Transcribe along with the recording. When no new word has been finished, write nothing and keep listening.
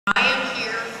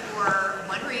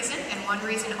one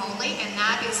reason only, and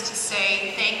that is to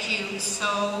say thank you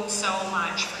so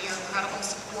much for your incredible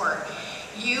support.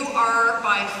 You are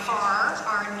by far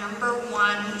our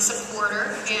 #1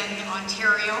 supporter in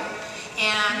Ontario,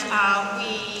 and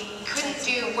we couldn't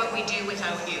do what we do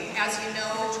without you. As you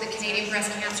know, the Canadian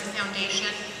Breast Cancer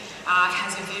Foundation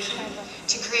has a vision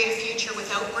to create a future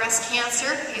without breast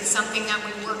cancer. It's something that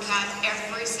we work at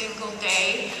every single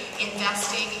day,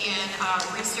 investing in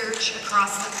research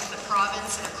across the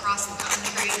province and across the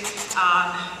country,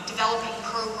 developing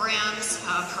programs,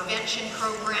 prevention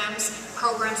programs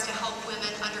to help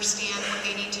women understand what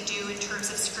they need to do in terms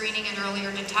of screening and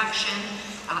earlier detection,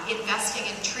 investing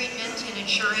in treatment and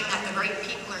ensuring that the right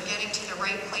people are getting to the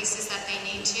right places that they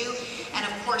need to, and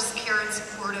of course care and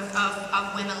support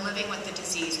of women living with the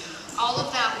disease. All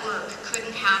of that work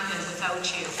couldn't happen without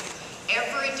you.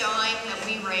 Every dime that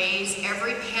we raise,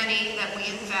 every penny that we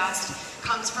invest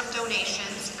comes from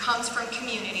donations, comes from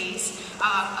communities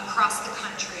across the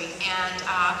country, and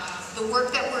the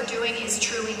work that we're doing is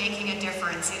truly making a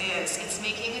difference. It is. It's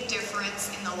making a difference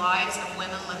in the lives of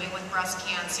women living with breast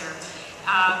cancer.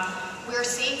 We're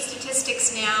seeing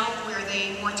statistics now where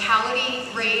the mortality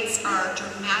rates are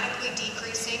dramatically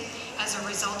decreasing as a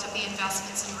result of the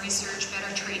investments in research,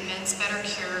 better treatments, better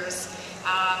cures,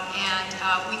 and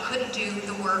we couldn't do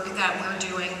the work that we're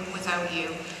doing without you.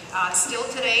 Still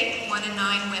today, 1 in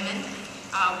 9 women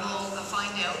will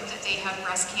find out that they have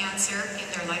breast cancer in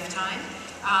their lifetime.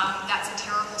 That's a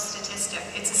terrible statistic.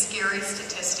 It's a scary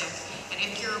statistic. And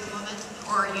if you're a woman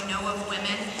or you know of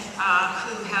women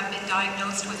who have been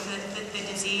diagnosed with the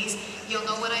disease, you'll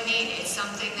know what I mean. It's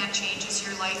something that changes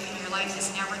your life, and your life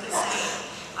is never the same.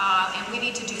 And we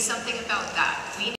need to do something about that.